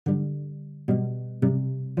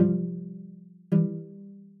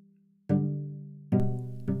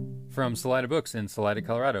From Salida Books in Salida,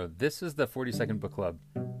 Colorado, this is the 42nd Book Club.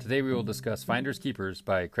 Today we will discuss Finders Keepers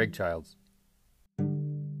by Craig Childs.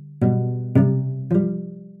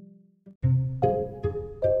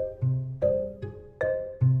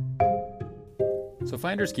 So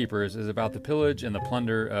Finders Keepers is about the pillage and the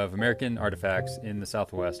plunder of American artifacts in the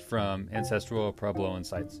Southwest from ancestral Puebloan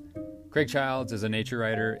sites. Craig Childs is a nature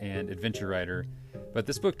writer and adventure writer, but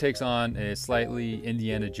this book takes on a slightly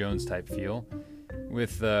Indiana Jones type feel,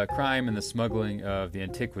 with the crime and the smuggling of the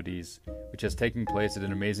antiquities, which has taken place at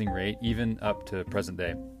an amazing rate, even up to present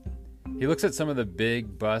day. He looks at some of the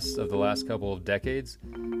big busts of the last couple of decades,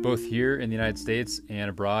 both here in the United States and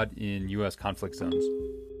abroad in U.S. conflict zones.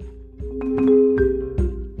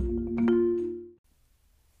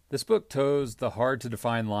 This book toes the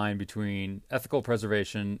hard-to-define line between ethical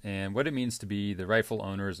preservation and what it means to be the rightful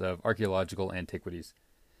owners of archaeological antiquities.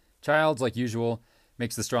 Childs, like usual,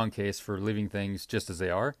 makes the strong case for leaving things just as they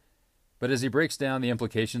are, but as he breaks down the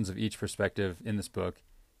implications of each perspective in this book,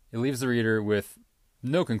 it leaves the reader with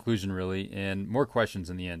no conclusion really, and more questions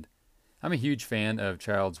in the end. I'm a huge fan of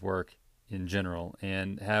Childs' work in general,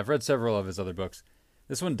 and have read several of his other books.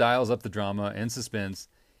 This one dials up the drama and suspense,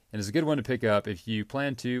 and is a good one to pick up if you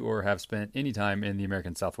plan to or have spent any time in the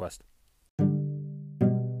American Southwest.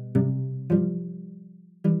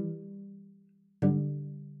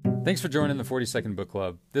 Thanks for joining the 42nd Book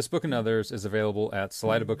Club. This book and others is available at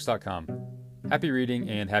salidabooks.com. Happy reading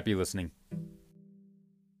and happy listening.